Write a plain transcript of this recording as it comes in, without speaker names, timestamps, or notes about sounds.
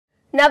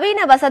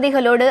நவீன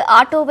வசதிகளோடு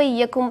ஆட்டோவை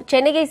இயக்கும்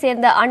சென்னையை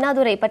சேர்ந்த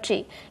அண்ணாதுரை பற்றி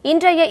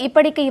இன்றைய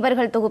இப்படிக்கு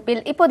இவர்கள்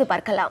தொகுப்பில் இப்போது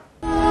பார்க்கலாம்.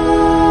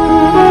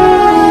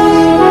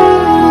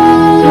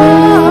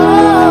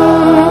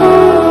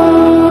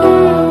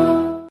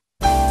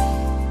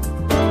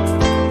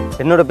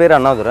 என்னோட பேர்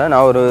அண்ணாதுரை.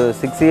 நான் ஒரு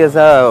 6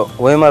 இயர்ஸா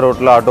ஓஎம்ஆர்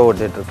ரோட்டில் ஆட்டோ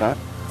ஓட்டிட்டு இருக்கேன்.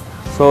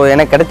 ஸோ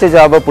எனக்கு கிடைச்ச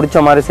ஜாபை பிடிச்ச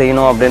மாதிரி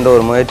செய்யணும் அப்படின்ற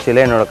ஒரு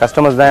முயற்சியில் என்னோட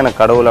கஸ்டமர்ஸ் தான்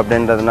எனக்கு கடவுள்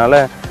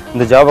அப்படின்றதுனால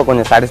இந்த ஜாபை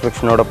கொஞ்சம்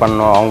சாட்டிஸ்ஃபேக்ஷனோட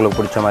பண்ணணும், அவங்களுக்கு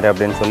பிடிச்ச மாதிரி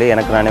அப்படின்னு சொல்லி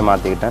எனக்கு நானே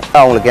மாற்றிக்கிட்டேன்.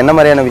 அவங்களுக்கு என்ன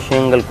மாதிரியான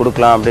விஷயங்கள்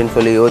கொடுக்கலாம் அப்படின்னு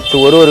சொல்லி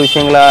யோசிச்சு ஒரு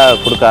விஷயங்களாக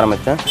கொடுக்க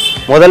ஆரம்பித்தேன்.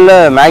 முதல்ல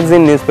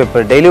மேக்சின் நியூஸ்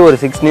பேப்பர் டெய்லி ஒரு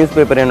 6 நியூஸ்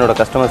பேப்பர் என்னோட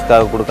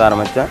கஸ்டமர்ஸ்க்காக கொடுக்க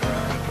ஆரம்பித்தேன்.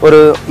 ஒரு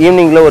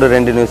ஈவினிங்கில் ஒரு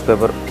 2 நியூஸ்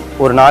பேப்பர்,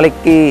 ஒரு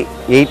நாளைக்கு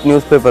 8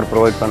 நியூஸ் பேப்பர்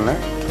ப்ரொவைட் பண்ணேன்.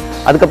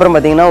 அதுக்கப்புறம்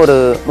பார்த்திங்கன்னா ஒரு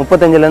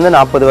 35லேருந்து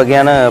 40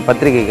 வகையான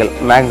பத்திரிகைகள்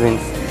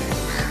மேக்சின்ஸ்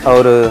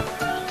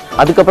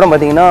அதுக்கப்புறம்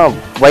பார்த்திங்கன்னா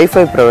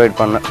வைஃபை ப்ரொவைட்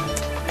பண்ணேன்,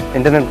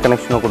 இன்டர்நெட்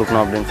கனெக்ஷனை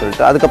கொடுக்கணும் அப்படின்னு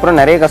சொல்லிட்டு. அதுக்கப்புறம்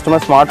நிறைய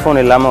கஸ்டமர் ஸ்மார்ட் ஃபோன்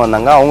இல்லாமல்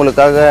வந்தாங்க,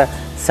 அவங்களுக்காக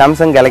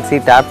சாம்சங் கேலக்ஸி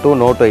Tab 2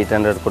 Note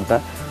 800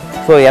 கொடுத்தேன்.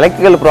 ஸோ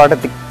எலக்ட்ரிக்கல்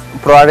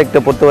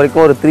ப்ராடக்ட்டை பொறுத்த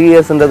வரைக்கும் ஒரு 3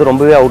 இயர்ஸ்ன்றது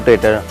ரொம்பவே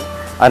அவுட்டேட்டட்.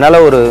 அதனால்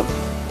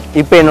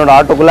இப்போ என்னோடய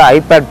ஆட்டோக்குள்ளே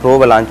iPad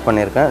ப்ரோவை லான்ச்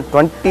பண்ணியிருக்கேன்.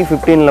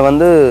 2015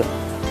 வந்து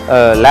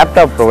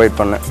லேப்டாப் ப்ரொவைட்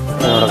பண்ணேன்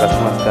என்னோடய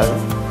கஸ்டமர்ஸ்க்காக.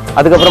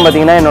 அதுக்கப்புறம்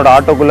பார்த்திங்கன்னா என்னோடய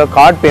ஆட்டோக்குள்ளே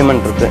கார்டு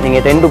பேமெண்ட் இருக்குது.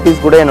 நீங்கள் 10 rupees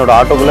கூட என்னோடய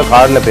ஆட்டோக்குள்ளே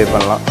கார்டில் பே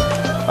பண்ணலாம்.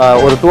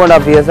 ஒரு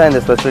 2.5 இயர்ஸாக இந்த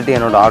ஸ்பெசிலிட்டி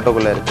என்னோடய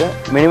ஆட்டோக்குள்ளே இருக்குது.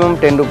 மினிமம்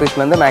 10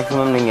 rupeesலேருந்து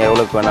மேக்ஸிமம் நீங்கள்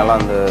எவ்வளோக்கு வேணாலும்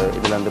அந்த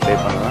இதுலேருந்து பே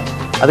பண்ணலாம்.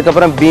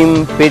 அதுக்கப்புறம் பீம்,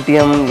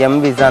 பேடிஎம்,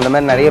 எம்விசா அந்த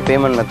மாதிரி நிறைய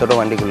பேமெண்ட் மெத்தடும்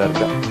வண்டிக்குள்ளே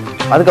இருக்குது.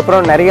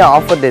 அதுக்கப்புறம் நிறைய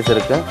ஆஃபர் டேஸ்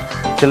இருக்குது.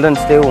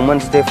 Children's day,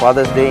 women's day,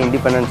 fathers டே,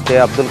 இண்டிபெண்டன்ஸ் டே,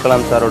 அப்துல்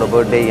கலாம் சாரோட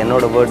பர்த்டே,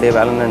 என்னோட பர்த்டே,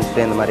 வேலண்டைன்ஸ்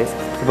டே, இந்த மாதிரி.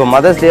 இப்போ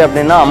மதர்ஸ் டே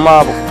அப்படின்னா அம்மா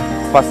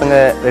பசங்க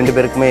 2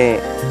 பேருக்குமே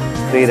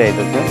ஃப்ரீ ரைட்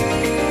இருக்குது.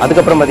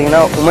 அதுக்கப்புறம்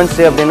பார்த்திங்கன்னா உமன்ஸ்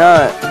டே அப்படின்னா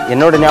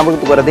என்னோட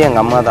ஞாபகத்துக்கு வரது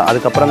எங்கள் அம்மா தான்.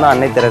 அதுக்கப்புறம் தான்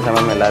அன்னை தெரசா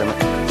மேம் எல்லாருமே.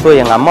 ஸோ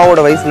எங்கள் அம்மாவோட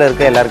வயசில்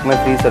இருக்க எல்லாருக்குமே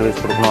ஃப்ரீ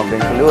சர்வீஸ் கொடுக்கணும்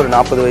அப்படின்னு சொல்லி ஒரு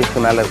 40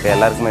 வயசுக்கு மேலே இருக்க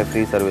எல்லாருக்குமே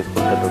ஃப்ரீ சர்வீஸ்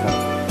கொடுத்துட்ருக்கேன்.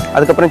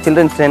 அதுக்கப்புறம்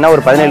சில்ட்ரன்ஸ் டேனா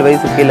ஒரு 17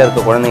 வயசு கீழே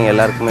இருக்க குழந்தைங்க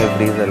எல்லாருக்குமே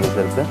ஃப்ரீ சர்வீஸ்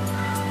இருக்குது.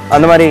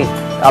 அந்த மாதிரி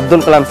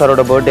அப்துல் கலாம்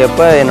சாரோட பர்த்டே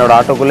அப்போ என்னோடய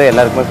ஆட்டோக்குள்ளே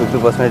எல்லாருக்குமே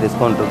 50%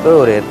 டிஸ்கவுண்ட் இருக்குது.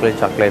 ஒரு ஏர்பிளேட்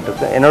சாக்லேட்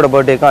இருக்குது. என்னோடய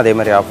பர்த்டேக்கும் அதே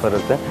மாதிரி ஆஃபர்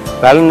இருக்குது.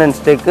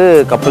 Valentine's take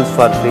couples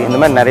for free, இந்த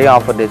மாதிரி நிறைய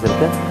ஆஃபர் டேஸ்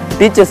இருக்குது.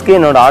 டீச்சர்ஸ்க்கு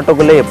என்னோடய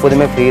ஆட்டோக்குள்ளே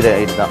எப்போதுமே ஃப்ரீ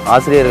ரைட் தான்.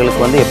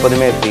 ஆசிரியர்களுக்கு வந்து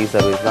எப்போதுமே ஃப்ரீ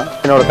சர்வீஸ் தான்.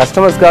 என்னோடய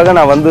கஸ்டமர்ஸ்க்காக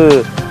நான் வந்து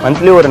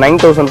மந்த்லி ஒரு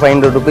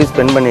 9,500 rupees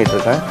ஸ்பெண்ட்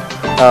பண்ணிகிட்ருக்கேன்.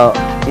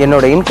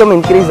 என்னோடய இன்கம்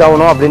இன்க்ரீஸ்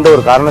ஆகணும் அப்படின்ற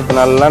ஒரு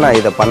காரணத்தினாலலாம் நான்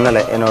இதை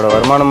பண்ணலை. என்னோடய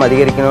வருமானம்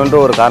அதிகரிக்கணுன்ற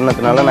ஒரு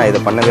காரணத்தினால நான்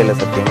இதை பண்ணவே இல்லை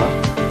சத்தியமாக.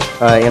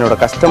 என்னோடய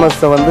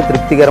கஸ்டமர்ஸை வந்து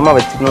திருப்திகரமாக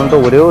வச்சுக்கணுன்ற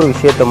ஒரே ஒரு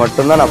விஷயத்தை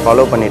மட்டும்தான் நான்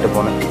ஃபாலோ பண்ணிட்டு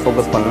போனேன்,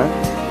 ஃபோக்கஸ் பண்ணேன்.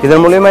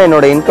 இதன் மூலிமா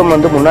என்னோடய இன்கம்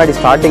வந்து முன்னாடி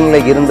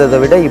ஸ்டார்டிங்கில் இருந்ததை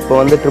விட இப்போ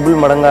வந்து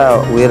ட்ரிபிள் மடங்காக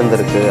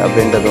உயர்ந்திருக்கு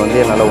அப்படின்றது வந்து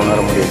என்னால் உணர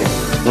முடியுது.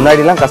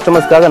 முன்னாடிலாம்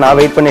கஸ்டமர்ஸ்க்காக நான்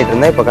வெயிட் பண்ணிட்டு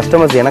இருந்தேன், இப்போ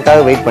கஸ்டமர்ஸ் எனக்காக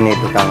வெயிட்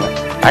பண்ணிட்டு இருக்காங்க.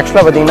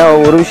 ஆக்சுவலாக பார்த்தீங்கன்னா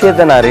ஒரு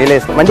விஷயத்தை நான்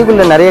ரியலைஸ்,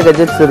 வண்டிக்குள்ளே நிறைய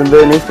கெஜெட்ஸ் இருந்து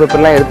நியூஸ்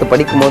பேப்பர்லாம் எடுத்து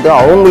படிக்கும்போது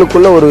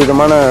அவங்களுக்குள்ள ஒரு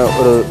விதமான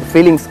ஒரு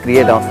ஃபீலிங்ஸ்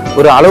கிரியேட் ஆகும்.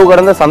 ஒரு அளவு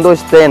கடந்த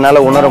சந்தோஷத்தை என்னால்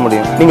உணர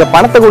முடியும். நீங்கள்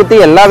பணத்தை கொடுத்து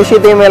எல்லா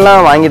விஷயத்தையுமே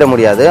எல்லாம் வாங்கிட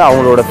முடியாது.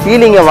 அவங்களோட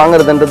ஃபீலிங்கை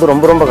வாங்குறதுன்றது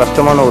ரொம்ப ரொம்ப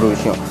கஷ்டமான ஒரு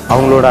விஷயம்.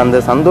 அவங்களோட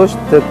அந்த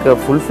சந்தோஷத்துக்கு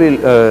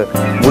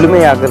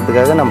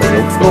முழுமையாக்குறதுக்காக நம்ம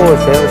எவ்வளோ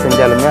சேவை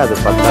செஞ்சாலுமே அது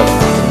பத்தாது.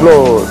 இவ்வளோ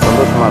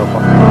சந்தோஷமாக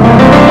இருக்கும்.